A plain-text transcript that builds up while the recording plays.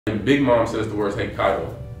And Big Mom says the words, "Hey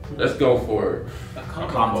Kaido, let's go for a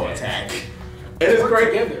combo attack." And it's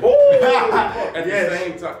crazy. At the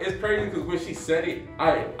same time, it's crazy because when she said it,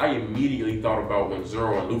 I immediately thought about when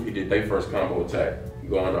Zoro and Luffy did their first combo attack,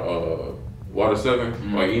 going to Water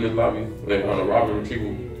 7 or Enos Lobby, when they went on a robin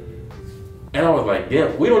retrieval. And I was like,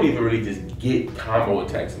 damn, we don't even really just get combo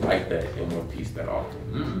attacks like that in One Piece that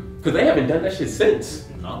often. Because they haven't done that shit since.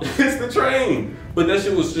 No. It's the train. But that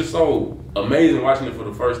shit was just so amazing watching it for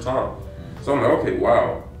the first time. So I'm like, okay,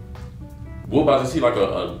 wow. We're about to see like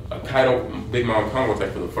a Kaido Big Mom combo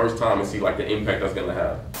attack for the first time and see like the impact that's gonna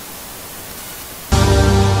have.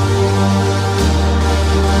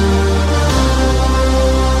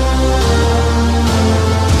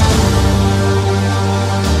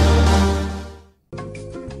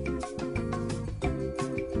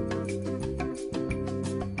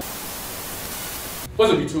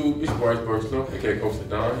 What's up YouTube? It's Bryce Burkslow, aka Coach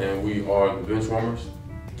Don, and we are the Bench Warmers.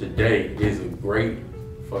 Today is a great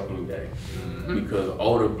fucking day because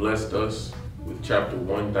Oda blessed us with chapter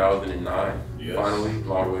 1009, finally,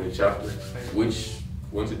 all the way to chapter, which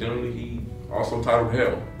coincidentally he also titled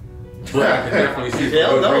Hell. But I can definitely see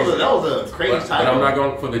that was a crazy title. But I'm not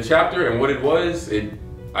going for the chapter and what it was.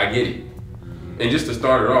 I get it. And just to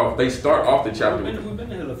start it off, they start off the chapter. We've been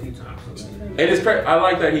to Hell a few times. And it's crazy. I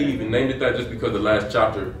like that he even named it that just because the last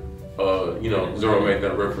chapter, Zoro made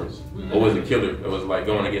that reference. Or was it Killer? It was like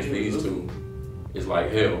going against these two. It's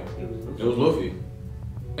like hell. It was Luffy.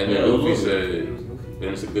 And then Luffy said,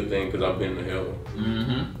 then it's a good thing because I've been to hell.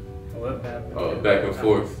 Back and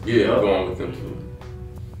forth. Yeah, I'm going with them too.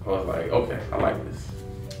 I was like, okay, I like this.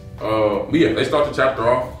 But yeah, they start the chapter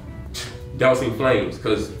off dousing flames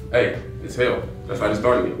because, hey, it's hell. That's how they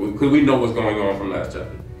started it. Because we know what's going on from last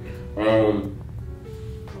chapter. And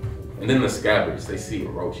then the Scabbards, they see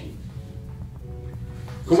Orochi.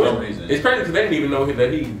 For some reason. It's crazy because they didn't even know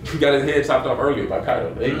that he got his head chopped off earlier by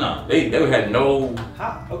Kaido. They had no...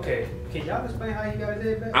 Okay, can y'all explain how he got his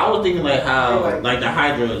head back? I was thinking like how like the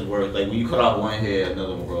Hydras work. Like when you cut off one head,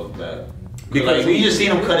 another one grows back. Because like, you just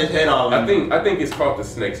seen him cut his head off. I think it's called the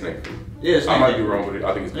snake fruit. Yeah, I might be wrong with it.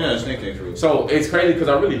 I think it's called snake fruit. So it's crazy because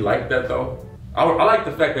I really like that though. I like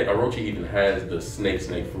the fact that Orochi even has the snake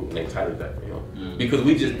fruit and they titled that for him because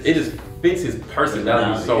it just fits his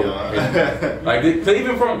personality so like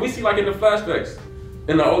even from we see like in the flashbacks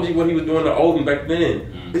in the OG what he was doing the Odin back then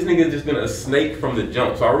this nigga's just been a snake from the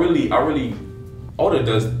jump, so I really Oda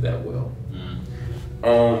does that well.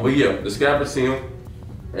 But yeah, the Scabbards see him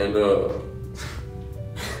and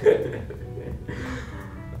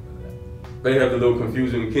they have the little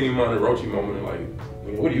confusion Kinemon and Orochi moment like,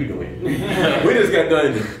 what are you doing? We just got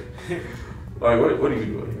done. Like, what are you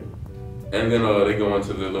doing here? And then they go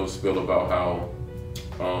into the little spill about how,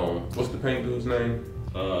 what's the paint dude's name?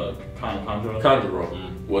 Kanjuro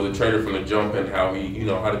was a traitor from the jump and how he,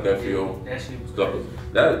 how did that feel? That shit was crazy.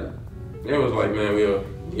 It was like, man,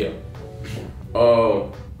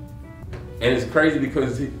 and it's crazy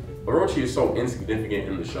because Orochi is so insignificant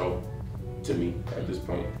in the show to me at this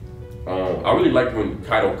point. I really liked when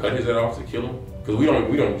Kaido cut his head off to kill him. Because we don't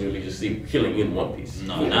usually just see killing in One Piece.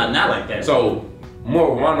 No, not like that. So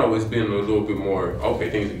more Wano has been a little bit more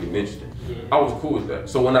things are getting interesting. I was cool with that.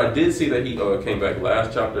 So when I did see that he came back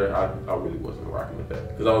last chapter, I really wasn't rocking with that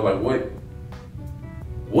because I was like,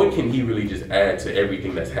 what can he really just add to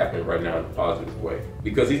everything that's happening right now in a positive way?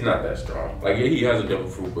 Because he's not that strong. Like he has a devil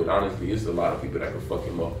fruit, but honestly, it's a lot of people that can fuck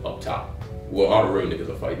him up top. Well, all the real niggas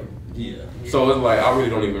are fighting. Yeah. So it's like I really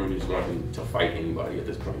don't even really just want him to fight anybody at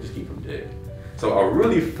this point. Just keep him dead. So I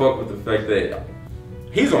really fuck with the fact that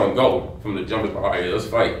he's on go from the jump. All right, let's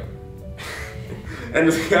fight. And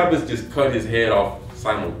the Scabbards just cut his head off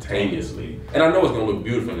simultaneously. And I know it's gonna look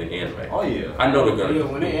beautiful in the anime. Oh yeah. I know they're gonna. Yeah,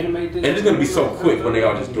 when they animate this, and it's gonna be so quick when they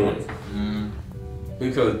all just doing it.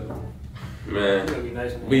 Because, man,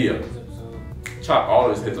 chop all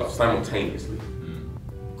his heads off simultaneously,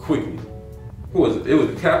 quickly. Who was it? It was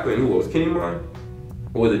the captain. Who was Kinemon?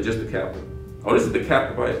 Or was it just the captain? Oh, this is the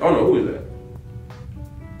captain. Oh no, who is that?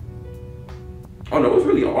 Oh no, it's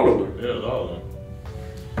really all of them. Yeah, it's all of them.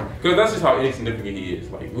 Because that's just how insignificant he is.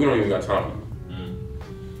 Like, we don't even got time for him.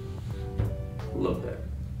 Love that.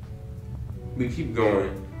 We keep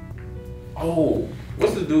going. Oh,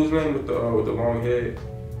 what's the dude's name with the long head?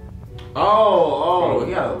 Oh,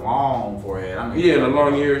 he got a long forehead. Yeah, and the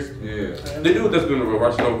long ears. Yeah. The dude that's been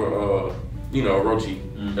watching over, Orochi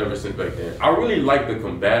ever since back then. I really like the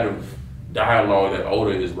combative dialogue that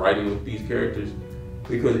Oda is writing with these characters.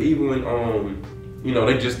 Because even when,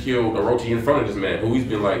 they just killed Orochi in front of this man who he's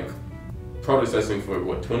been like protesting for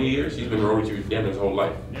 20 years? He's been Orochi damn his whole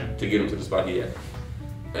life to get him to the spot he at.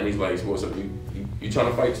 And he's like, what's up? you trying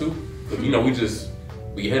to fight too? Cause you know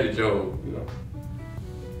we headed your, you know.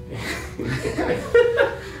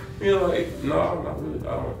 You're like, no, not really.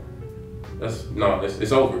 I don't.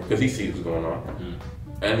 It's over because he sees what's going on.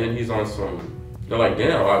 And then he's on some. They're like,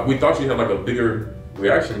 damn, we thought you had like a bigger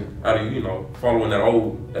reaction out of you know following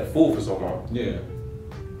that fool for so long. Yeah.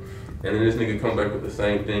 And then this nigga come back with the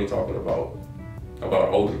same thing talking about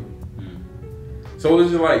Odin. So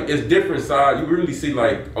it's just like it's different sides. You really see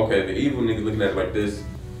like okay, the evil nigga looking at it like this,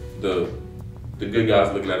 the good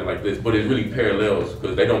guys looking at it like this, but it really parallels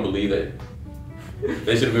because they don't believe that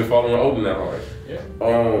they should have been following Odin that hard. Yeah.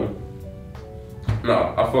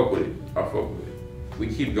 No, I fuck with it. We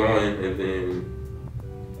keep going and then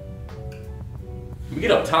we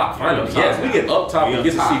get up top finally. Yes, we get up top and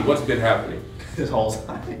get to see what's been happening. This whole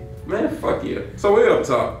time. Man, fuck yeah. So we're up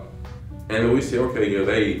top. And then we see, okay, yeah,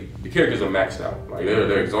 the characters are maxed out. Like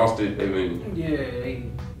they're exhausted. They've been they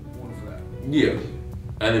want for that. yeah.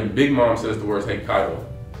 And then Big Mom says the words, "Hey Kaido,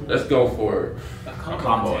 let's go for A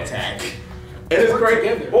Combo attack. And it's crazy.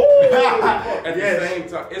 Together. At the same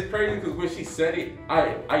time, it's crazy because when she said it,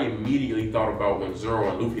 I immediately thought about when Zoro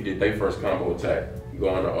and Luffy did their first combo attack,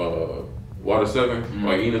 going to Water 7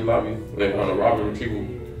 or Enos Lobby. They won a Robin retrieval.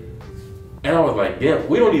 And I was like, damn,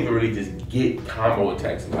 we don't even really just get combo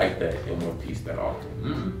attacks like that in One Piece that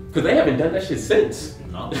often. Because they haven't done that shit since.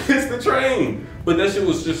 No. It's the train. But that shit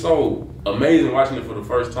was just so amazing watching it for the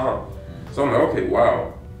first time. So I'm like, okay,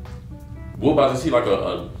 wow. We're about to see like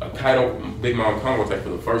a Kaido Big Mom combo attack for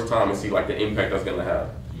the first time and see like the impact that's gonna have.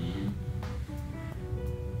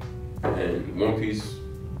 And One Piece,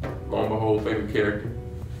 lo and behold, favorite character,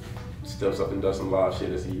 steps up and does some live shit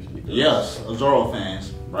as he usually does. Yes, Zoro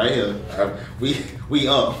fans, right here. We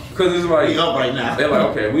up. Cause it's like we up right now. They're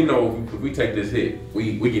like, okay, we know if we take this hit,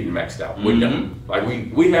 we getting maxed out. We're done. Like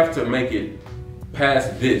we have to make it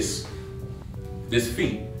past this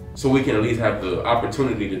feat, so we can at least have the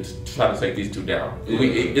opportunity to try to take these two down.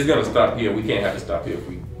 It's gonna stop here. We can't have it stop here if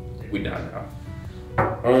we die now.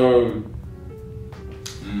 And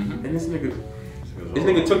this nigga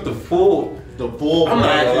took the full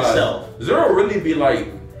blast itself. Zoro really be like,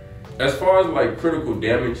 as far as like critical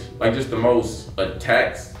damage, like just the most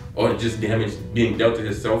attacks or just damage being dealt to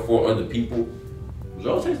himself or other people.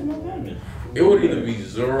 Zoro takes the most damage. It would either be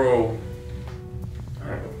Zoro, I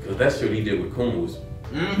don't know, because that shit he did with Kuma was.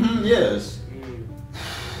 Yes.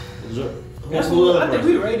 That's what I think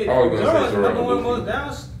we rated. I was gonna say Zoro Number one and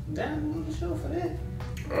most down on the show for that.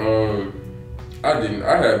 I didn't.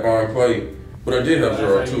 I had Bond Clay, but I did have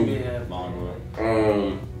Zoro too.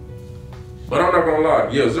 But I'm not gonna lie.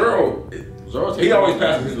 Yeah, Zoro he always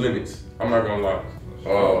passes his limits. I'm not gonna lie.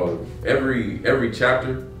 Every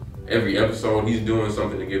chapter, every episode, he's doing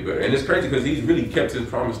something to get better. And it's crazy because he's really kept his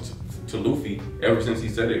promise to Luffy ever since he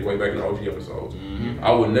said it way back in the OG episodes.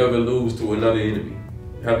 I would never lose to another enemy.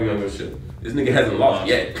 Having on your ship. This nigga hasn't lost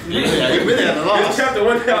yet. Yeah, he really hasn't lost. It's chapter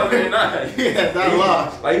 1009. He has not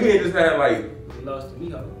lost. Like he ain't just had like. He lost to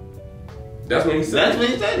Miho. That's when he said That's when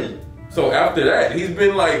he said it. So after that, he's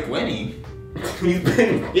been like Winning. He's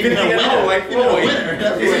been Even a winner. like Even a winner.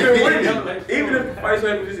 That's He's what been it winning. is. Even if the fights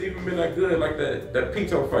haven't just even been that good, like that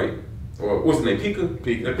Pito fight. Or what's his name? Pika?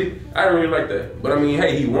 I don't really like that. But I mean,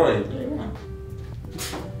 hey, he won. Yeah, he won.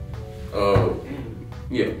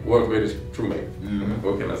 Yeah, world's greatest crewmate.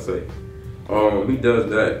 What can I say? He does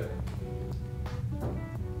that.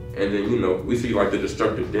 And then, you know, we see like the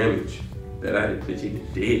destructive damage that bitch even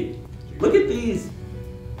did. Look at these.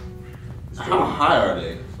 How high are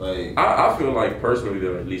they? Like I feel like personally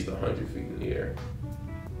they're at least 100 feet in the air.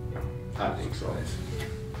 I think so.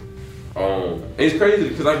 It's crazy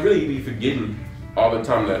because I really be forgetting all the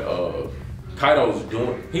time that Kaido's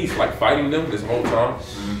doing. He's like fighting them this whole time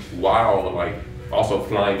while like also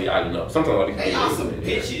flying the island up. Sometimes like Hey, y'all some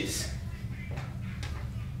bitches.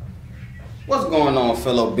 What's going on,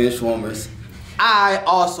 fellow benchwarmers? I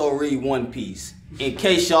also read One Piece. In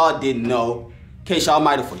case y'all didn't know, in case y'all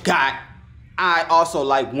might have forgot, I also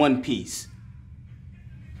like One Piece.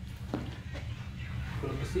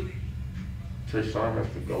 Tristan has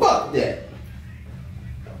to go. Fuck that.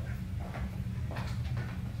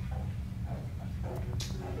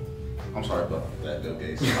 I'm sorry about that, Bill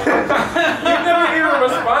Gates. You never even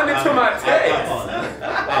responded to my text. I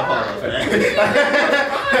apologize.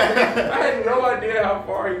 I had no idea how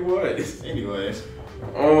far he was. Anyways.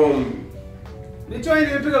 Bitch, you ain't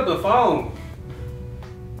even pick up the phone.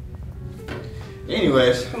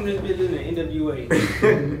 Anyways. Come this bitch in the NWA.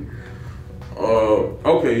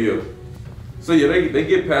 Okay, yeah. So yeah, they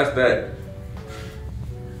get past that.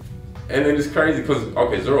 And then it's crazy because,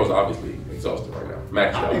 okay, Zoro's obviously exhausted right now.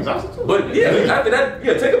 Max I'm out. exhausted too. But yeah, after that,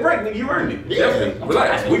 yeah, take a break, nigga. You earned it. Yeah. Definitely.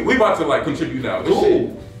 Relax. We about to like contribute now. Good shit.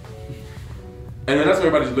 And then that's when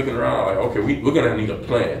everybody's looking around like, okay, we're gonna need a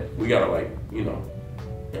plan. We gotta like, you know.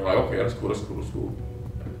 And like, okay, that's cool. And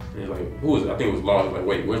he's like, who is it? I think it was Law. He's like,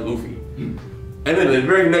 wait, where's Luffy? And then the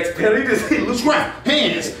very next panel, he just hit Luffy.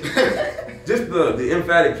 Hands. Just the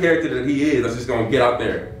emphatic character that he is, that's just gonna get out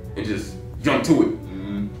there and just jump to it.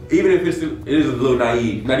 Even if it is a little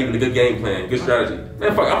naive, not even a good game plan, good strategy.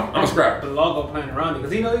 Man, fuck, I'm a scrap. The Logo playing around it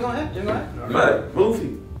because he know he's gonna happen. But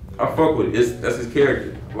Luffy, I fuck with it. That's his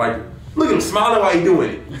character. Like, look at him smiling while he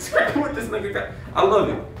doing it. He's scrapping with this nigga guy. I love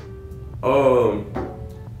it.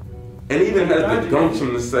 And even has the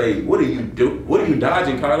gumption to say, "What are you do? What are you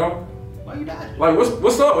dodging, Kaido? Why you dodging? Like,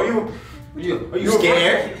 what's up? Are you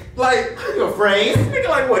scared? Like, You afraid? nigga,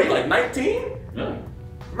 like what? He like 19? Yeah.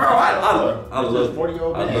 Bro, I love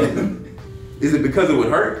 40-year-old I man. love it. Is it because it would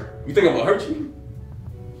hurt? You think I'm gonna hurt you?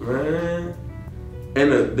 Man.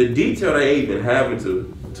 And the detail they even have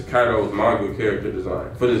into Kaido's manga character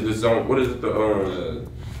design. For this zone, what is it, the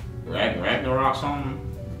Ragnarok something?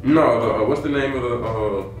 No, what's the name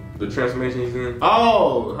of the transformation he's in?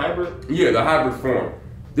 Oh, hybrid? Yeah, the hybrid form.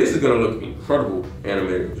 This is gonna look incredible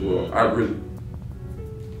animated as well. I really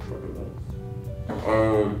fucking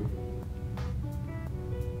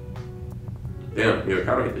damn, yeah,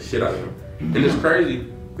 Kaido hit the shit out of him. And it's crazy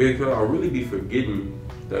because I'll really be forgetting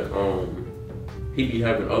that he be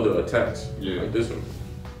having other attacks like this one.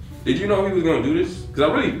 Did you know he was gonna do this? Cause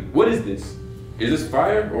what is this? Is this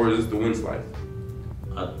fire or is this the wind slice?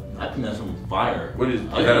 I think that's some fire. What is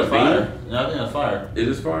that a fire? Yeah, I think that's fire. Is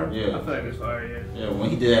this fire? Yeah. I feel like it's fire, yeah. Yeah,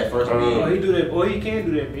 when he did that first beam. Oh, he do that. Oh, he can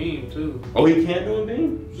do that beam too. Oh, he can't do a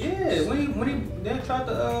beam? Yeah, when he then tried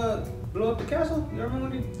to blow up the castle. You remember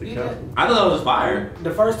when he did that? I thought that was fire.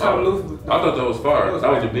 The first time Luffy. I thought that was fire.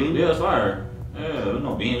 That was a beam? Yeah, it was fire. Yeah, there was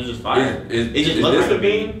no beam, it was just fire. Is it just this looked like a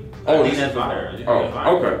beam? Oh, I think that's fire.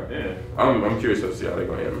 Okay. Yeah. I'm curious to see how they're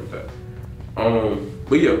gonna animate that.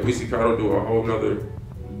 But yeah, we see Kaido do a whole nother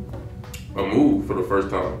move for the first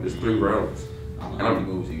time. There's 3 rounds. I don't know how many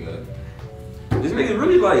moves he got. This nigga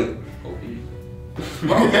really like OP.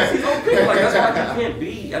 well, yes, he's OP. Like that's why he can't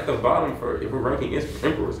be at the bottom if we're ranking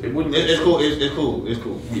emperors. It wouldn't. It's cool. It's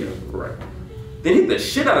cool. Yeah, right. Then hit the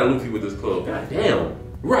shit out of Luffy with this club. God damn.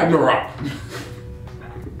 Ragnarok.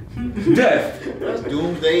 Death. That's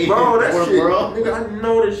doomsday. Bro, that shit. Bro. Nigga, I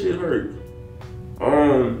know that shit hurt.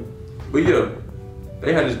 But yeah,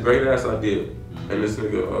 they had this great ass idea, and this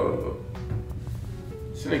nigga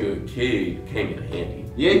Kid came in handy.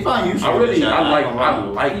 Yeah, he probably used to. I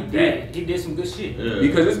like that. He did some good shit. Yeah.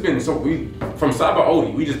 Because it's been from Cyber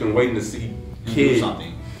Odie, we just been waiting to see Kid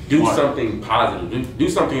do something positive, do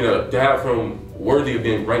something to have him worthy of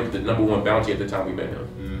being ranked the #1 bounty at the time we met him.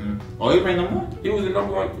 Oh, he ranked #1? He was the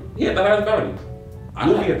 #1. He had the highest bounty.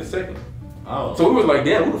 Luffy had the second. Oh. So we was like,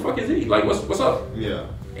 damn, who the fuck is he? Like, what's up? Yeah.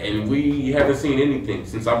 And we haven't seen anything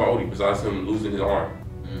since Cyber Odie besides him losing his arm.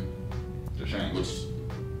 The Shanks. Which,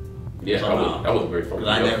 yeah, that was very fucking.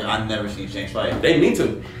 I never seen Shanks fight. They need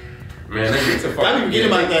to, man. They need to. I didn't get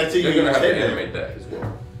him like that too. They're gonna have to animate that as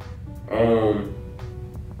well.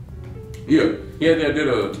 Yeah, he had the idea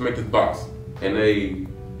to make this box, and they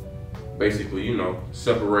basically,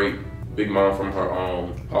 separate Big Mom from her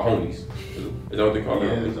homies. Is that what they call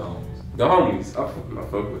them? The homies. I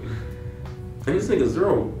fuck with it. And this nigga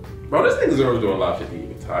Zero, bro, this nigga Zero's doing a lot of shit to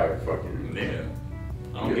get tired, fucking. Yeah.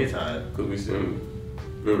 I don't get tired. Cause we seen,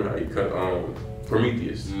 remember how he cut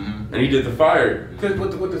Prometheus, and he did the fire. Cause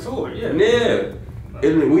with the sword, yeah. Yeah.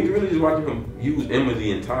 And we really just watching him use Emma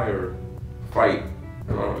the entire fight.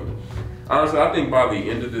 Honestly, I think by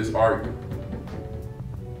the end of this arc,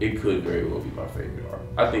 it could very well be my favorite arc.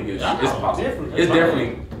 I think it's possible.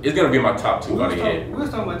 Definitely. It's gonna be my top 2 by the end. We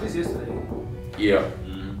was talking about this yesterday. Yeah.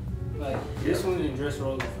 Like this one and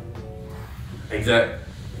Dressrosa. Exactly.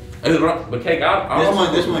 But Cake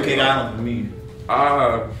Island. This one Cake Island for me.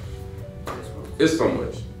 It's so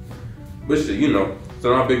much. But shit,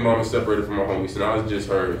 so now Big Mama separated from her homie, so now it's just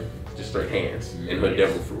her, just straight hands and her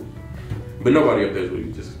devil fruit. But nobody up there is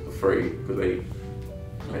really just afraid because they,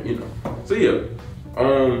 So yeah,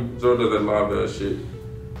 Zoro does that live ass shit.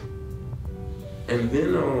 And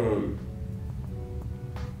then,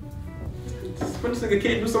 when this nigga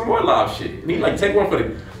Kid do some more live shit. And he take one for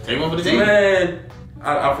the team. Man,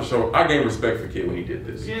 I for sure, I gained respect for Kid when he did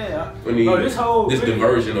this. Yeah. When he, this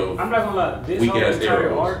diversion of I'm not gonna lie, this weak whole ass entire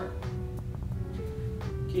arrows. arc,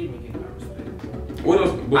 Kid been getting my respect. What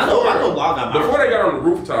else? I know Law got before they got on the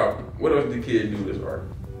rooftop, what else did Kid do this arc?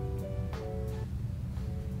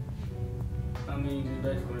 I mean, just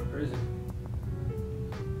back from the prison.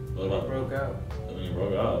 What about broke out? I mean,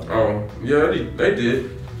 Oh, yeah, they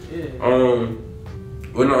did. Yeah.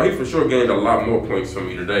 Well, no, he for sure gained a lot more points from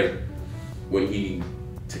me today when he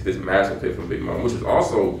took this massive hit from Big Mom, which is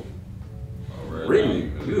also really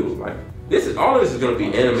beautiful. Like all of this is gonna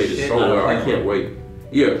be animated so well. I can't wait.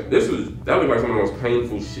 Yeah, that looked like some of the most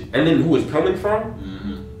painful shit. And then who it's coming from?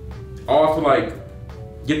 Mm-hmm. All to like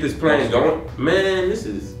get this plan going. Man, this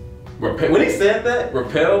is when he said that,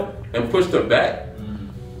 repel and pushed her back. Mm-hmm.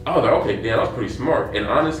 I was like, okay, damn, that was pretty smart. And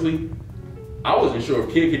honestly, I wasn't sure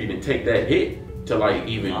if Kid could even take that hit to like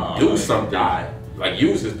even do something, like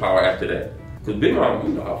use his power after that. Cause Big Mom,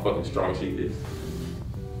 you know how fucking strong she is.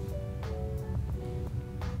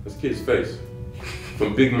 That's Kid's face.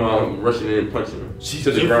 From Big Mom rushing in and punching her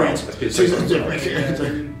to the ground. That's Kid's face.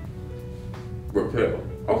 Repel.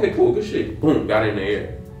 Okay, cool, good shit. Boom, got in the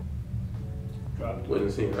air.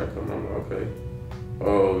 Wasn't seeing that come on. Okay.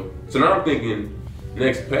 So now I'm thinking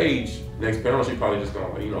next panel, she probably just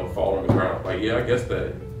gonna fall on the ground. Like, yeah, I guess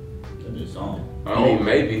that. I mean,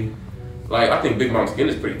 maybe. Like, I think Big Mom's skin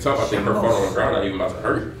is pretty tough. I think her falling on the ground not even about to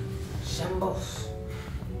hurt. Shambos.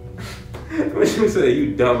 When she say,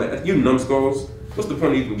 you dumb ass, you numbskulls, what's the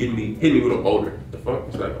point of even hitting me with a boulder? The fuck?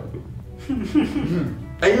 What's that gonna do?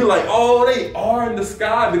 And you're like, oh, they are in the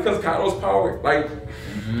sky because Kaido's power. Like,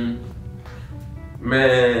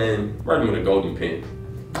 man, right with a golden pen.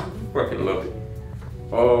 Fucking love it.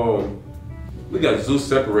 Oh, we got Zeus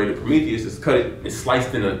separated. Prometheus is cut it and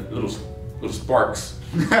sliced into little sparks.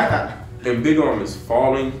 And Big Arm is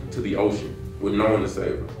falling to the ocean with no one to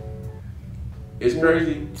save her. It's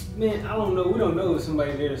crazy. Man, I don't know. We don't know if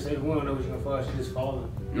somebody there to save her. We don't know if she's gonna fall. She's just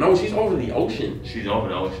falling. No, she's over the ocean. She's over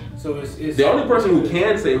the ocean. So it's the only person who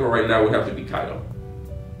can save her right now would have to be Kaido.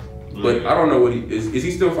 But I don't know what he is. Is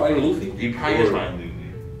he still fighting Luffy? He probably is fighting Luffy.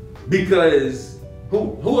 Because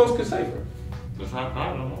who else could save her?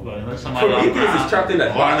 I don't know. Unless somebody Prometheus is trapped in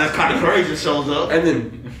that box. Unless kind of crazy shows up. And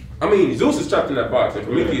then, I mean, Zeus is trapped in that box, and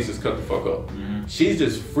Prometheus is cut the fuck up. Mm-hmm. She's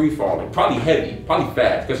just free falling, probably heavy, probably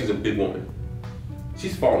fast, because she's a big woman.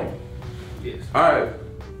 She's falling. Yes. All right.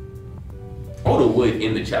 Oda Wood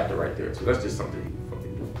in the chapter right there, so that's just something you can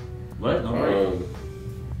fucking do. What? No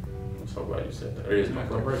I'm so glad you said that. There is my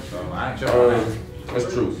break.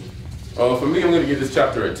 That's true. For me, I'm gonna give this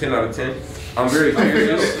chapter a 10 out of 10. I'm very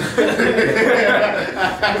curious.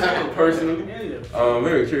 Personally, I'm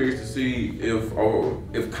very curious to see if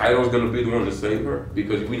Kaido's gonna be the one to save her,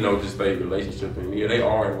 because we know just their relationship, and yeah, they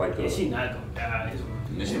are like. She's not gonna die.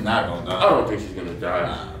 She's not gonna die. I don't think she's gonna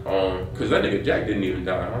die. Cause that nigga Jack didn't even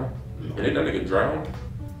die, huh? And then that nigga drowned.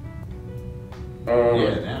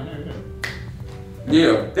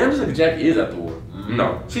 Yeah, damn, this nigga Jack is at the war. Mm-hmm.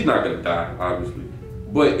 No, she's not gonna die, obviously,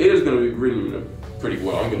 but it is gonna be written pretty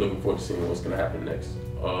well. I'm looking forward to seeing what's gonna happen next.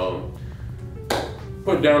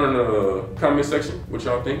 Put down in the comment section what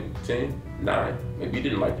y'all think. 10, 9. Maybe you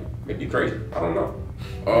didn't like it. Maybe you're crazy. I don't know.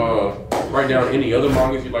 Write down any other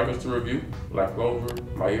mangas you'd like us to review. Black Clover,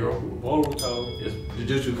 My Hero, Boruto, yes.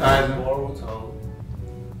 Jujutsu Kaisen. Boruto,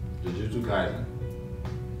 Jujutsu Kaisen.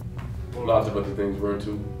 Lots of other things we're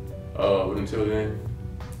into. But until then,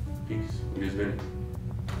 peace. We just been.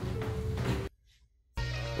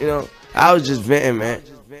 You know, I was just venting, man.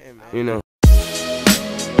 You know,